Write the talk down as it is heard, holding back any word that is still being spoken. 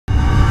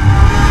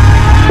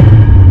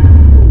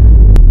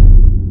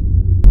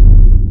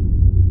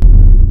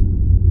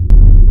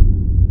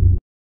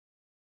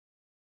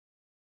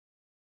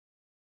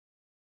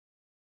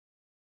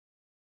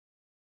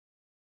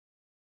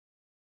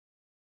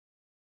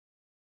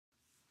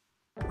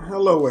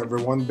Hello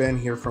everyone, Ben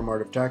here from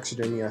Art of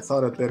Taxidermy. I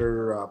thought I'd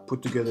better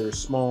put together a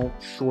small,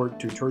 short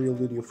tutorial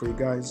video for you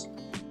guys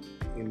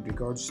in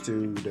regards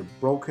to the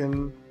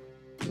broken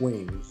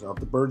wings of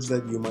the birds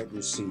that you might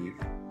receive.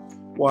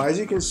 Well, as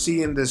you can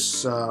see in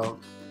this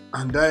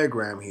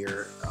diagram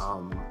here,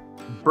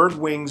 bird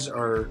wings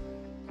are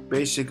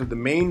basically the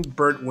main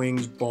bird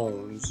wings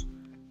bones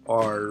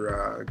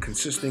are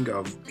consisting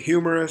of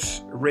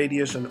humerus,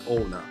 radius, and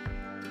ulna.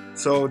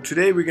 So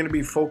today we're going to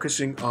be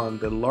focusing on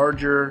the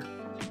larger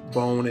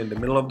bone in the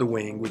middle of the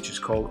wing, which is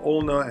called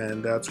ulna,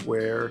 and that's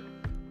where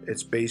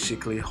it's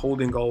basically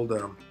holding all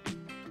the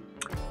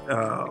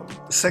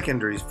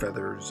secondary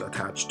feathers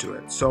attached to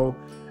it. So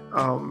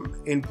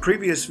in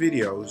previous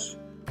videos,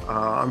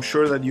 I'm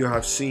sure that you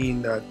have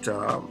seen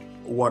that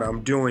what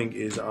I'm doing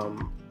is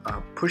I'm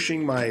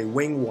pushing my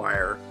wing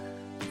wire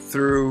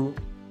through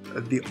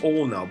the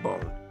ulna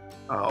bone.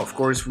 Of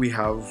course, we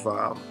have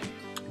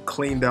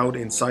cleaned out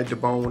inside the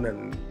bone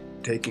and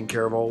taken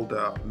care of all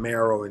the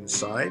marrow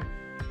inside.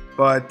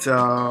 But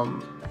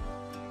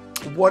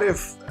what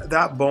if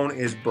that bone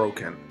is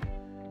broken?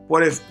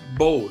 What if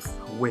both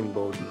wing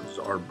bones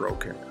are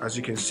broken? As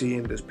you can see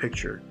in this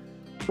picture,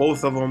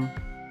 both of them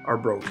are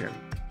broken,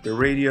 the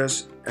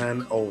radius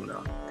and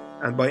ulna.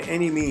 And by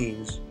any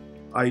means,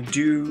 I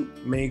do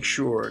make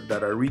sure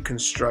that I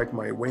reconstruct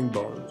my wing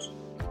bones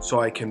so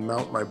I can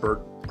mount my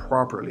bird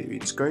properly.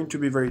 It's going to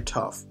be very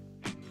tough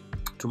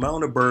to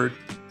mount a bird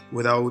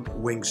without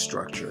wing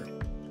structure.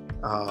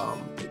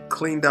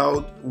 Cleaned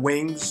out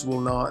wings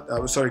will not,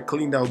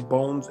 cleaned out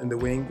bones in the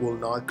wing will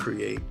not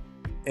create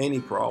any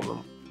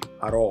problem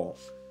at all,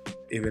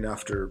 even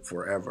after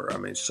forever. I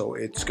mean, so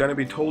it's going to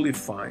be totally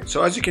fine.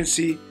 So as you can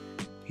see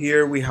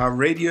here, we have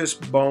radius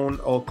bone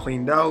all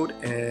cleaned out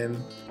and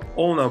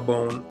ulna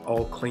bone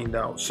all cleaned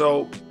out.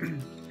 So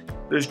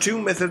there's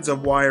two methods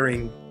of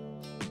wiring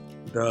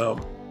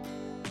the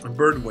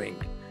bird wing.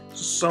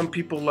 Some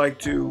people like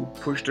to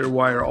push their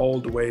wire all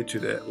the way to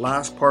the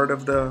last part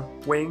of the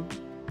wing.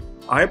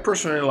 I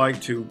personally like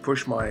to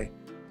push my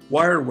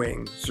wire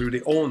wing through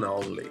the ulna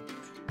only.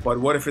 But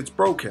what if it's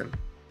broken?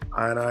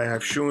 And I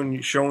have shown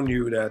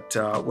you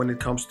that when it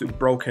comes to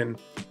broken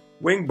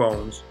wing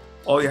bones,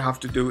 all you have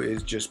to do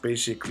is just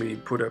basically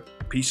put a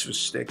piece of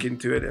stick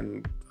into it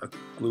and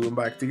glue them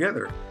back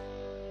together.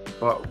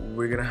 But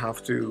we're gonna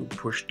have to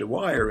push the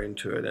wire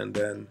into it, and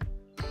then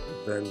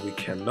we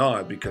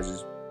cannot,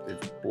 because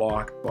it's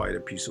blocked by the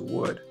piece of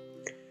wood.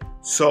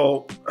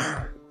 So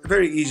a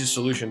very easy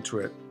solution to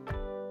it.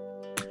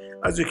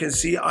 As you can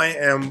see, I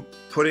am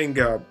putting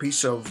a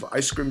piece of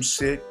ice cream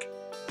stick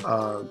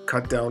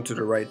cut down to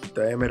the right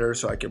diameter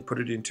so I can put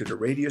it into the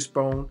radius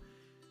bone,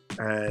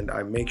 and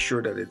I make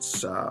sure that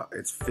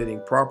it's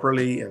fitting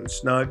properly and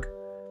snug.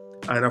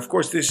 And of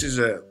course, this is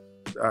a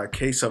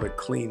case of a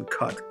clean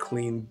cut,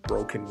 clean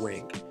broken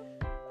wing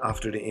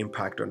after the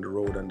impact on the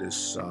road on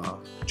this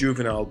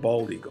juvenile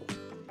bald eagle.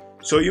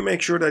 So you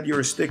make sure that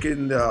your stick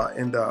in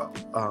the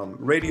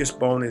radius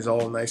bone is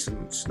all nice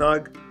and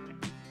snug,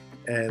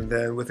 and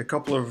then with a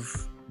couple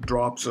of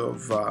drops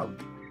of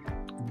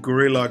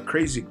Gorilla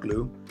Crazy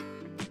Glue,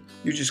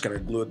 you're just gonna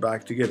glue it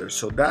back together.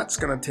 So that's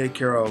gonna take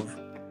care of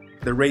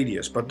the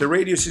radius, but the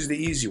radius is the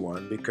easy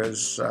one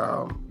because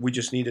we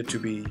just need it to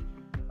be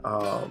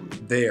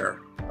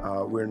there.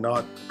 We're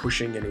not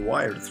pushing any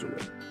wire through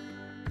it.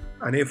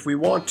 And if we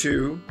want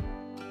to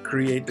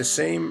create the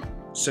same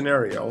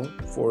scenario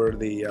for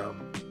the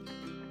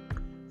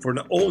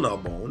ulna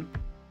bone,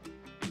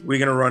 we're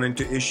gonna run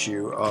into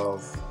issue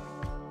of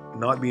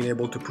not being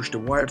able to push the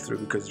wire through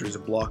because there's a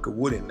block of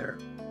wood in there.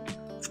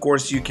 Of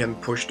course, you can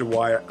push the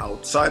wire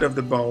outside of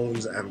the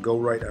bones and go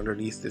right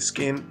underneath the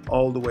skin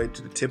all the way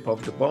to the tip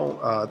of the bone,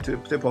 to the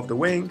tip of the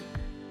wing,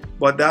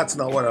 but that's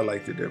not what I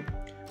like to do.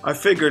 I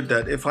figured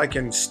that if I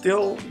can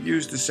still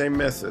use the same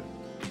method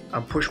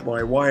and push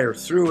my wire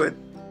through it,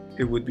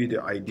 it would be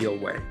the ideal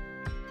way.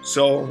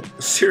 So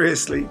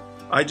seriously,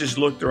 I just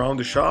looked around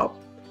the shop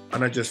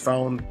and I just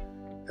found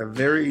a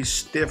very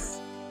stiff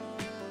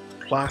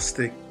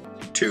plastic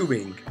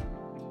tubing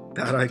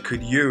that I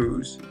could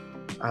use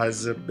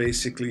as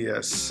basically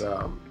as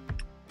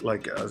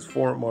like a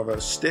form of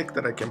a stick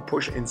that I can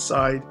push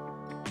inside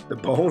the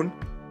bone,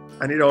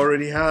 and it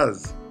already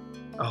has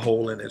a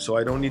hole in it, so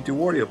I don't need to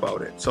worry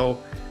about it.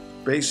 So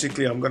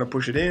basically I'm gonna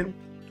push it in.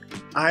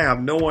 I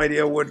have no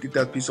idea where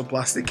that piece of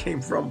plastic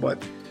came from,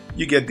 but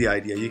you get the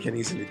idea. You can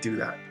easily do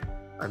that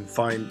and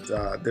find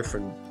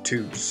different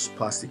tubes,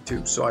 plastic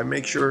tubes. So I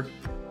make sure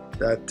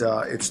that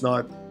it's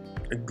not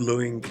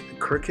gluing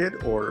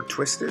crooked or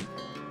twisted.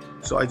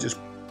 So I just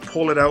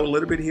pull it out a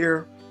little bit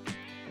here,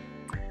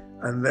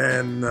 and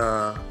then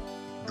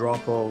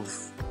drop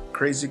of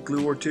crazy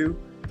glue or two,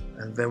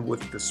 and then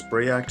with the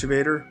spray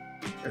activator,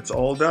 it's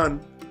all done.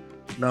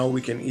 Now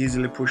we can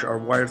easily push our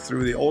wire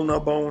through the ulna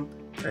bone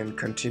and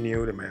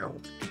continue the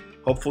mount.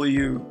 Hopefully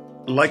you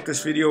like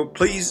this video.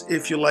 Please,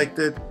 if you liked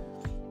it,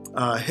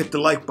 hit the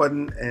like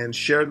button and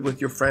share it with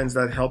your friends.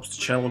 That helps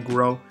the channel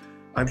grow.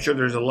 I'm sure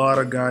there's a lot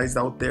of guys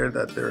out there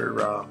that they're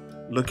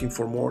looking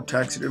for more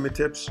taxidermy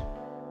tips.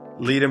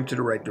 lead them to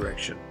the right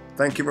direction.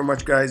 Thank you very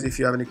much, guys. If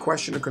you have any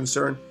question or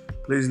concern,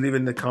 please leave it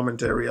in the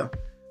comment area.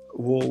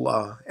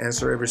 We'll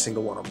answer every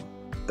single one of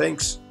them.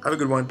 Thanks. Have a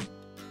good one.